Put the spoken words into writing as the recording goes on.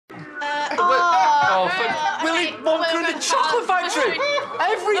We'll eat Wonka in the chocolate factory!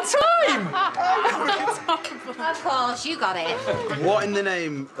 Every time! Of course, you got it. What in the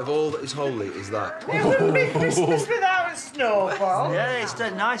name of all that is holy is that? It wouldn't be Christmas without a snowball. Yeah, it's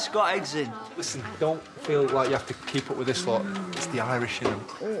dead nice. Got eggs in. Listen, don't feel like you have to keep up with this lot. It's the Irish in them.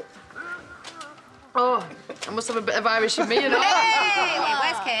 Oh, I must have a bit of Irish in me, you know. Hey,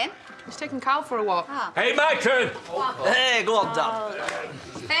 where's Kane? He's taking Carl for a walk. Oh. Hey, Michael! Hey, go on, Dad.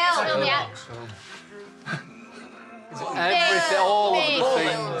 Phil, yeah. Everything, all of the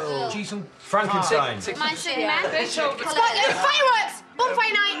things. Jason Frankenstein. My man. Fireworks!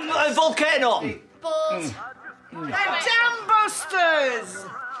 Bonfire night! Volcano. Balls. Jam busters!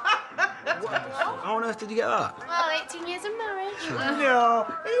 How on earth did you get that? Well, 18 years of marriage. No,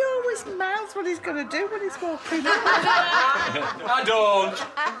 he always mouths what he's going to do when he's walking. I don't.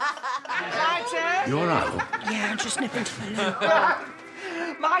 My turn. You're out. Yeah, I'm just nipping to the loo.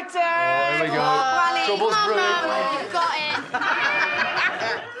 My turn. Here we go. Rally, Trouble's come on, brewing. Mum, you've got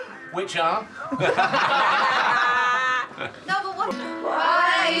it. Which arm? No, but what?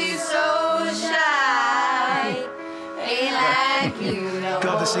 Why are you so shy? Ain't like you know.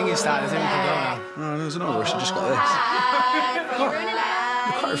 God, the singing started. I think we can go now. No, there's no rush. I just got this.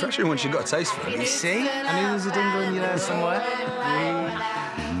 Quite refreshing once you've got a taste for it. You see? I knew there was a dingle in your nose somewhere.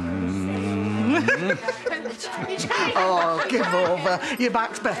 Oh, give over. Your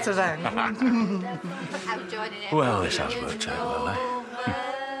back's better then. I'm joining it. Well, this has worked out well, eh?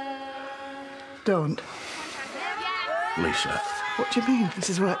 Don't. Lisa. What do you mean this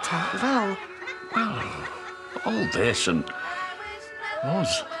has worked out well? Well, all this and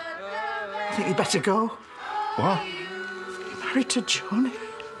us. I think you'd better go. What? Married to Johnny.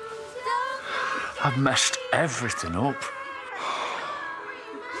 I've messed everything up.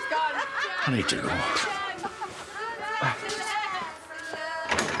 I need to go.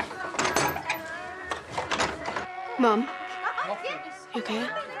 Mum, you okay?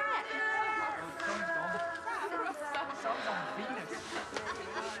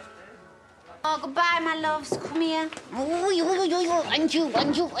 Oh, goodbye, my loves. Come here. Oh, and you.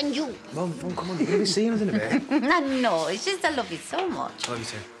 Mum, come on, you're going to be seeing us in a bit. No, it's just I love you so much. Love you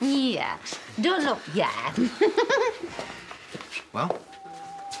too. Yeah. Don't look, yeah. Well?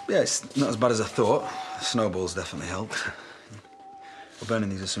 Yeah, it's not as bad as I thought. The snowballs definitely helped. We're burning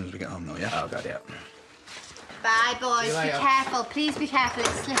these as soon as we get home, though, yeah? Oh, God, yeah. Bye, boys. Be later. careful. Please be careful.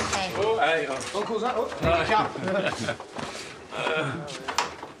 It's slippy. Oh, hey. Oh. Uncle's that up.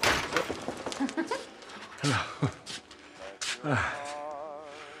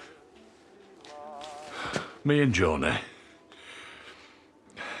 Me and Johnny,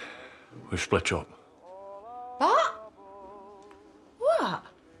 we've split up. What? What?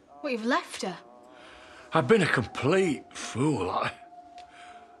 What, you've left her? I've been a complete fool.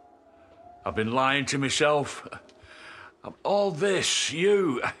 I've been lying to myself. All this,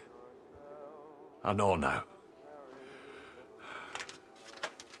 you. I know now.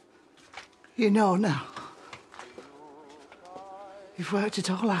 You know now. You've worked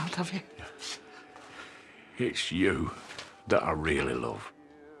it all out, have you? It's you that I really love.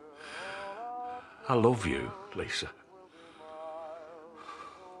 I love you, Lisa.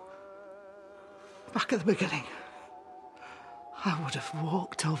 Back at the beginning, I would have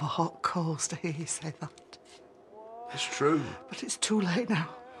walked over hot coals to hear you say that. It's true. But it's too late now.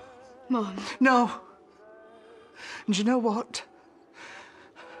 Mum. No. And you know what?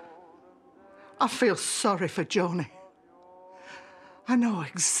 I feel sorry for Joni. I know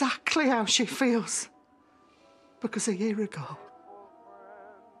exactly how she feels. Because a year ago,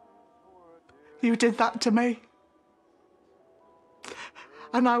 you did that to me.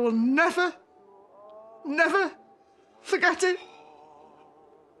 And I will never forget it.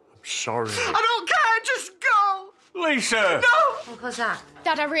 I'm sorry. I don't care, just go! Lisa! No! What was that?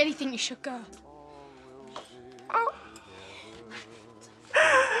 Dad, I really think you should go. Oh.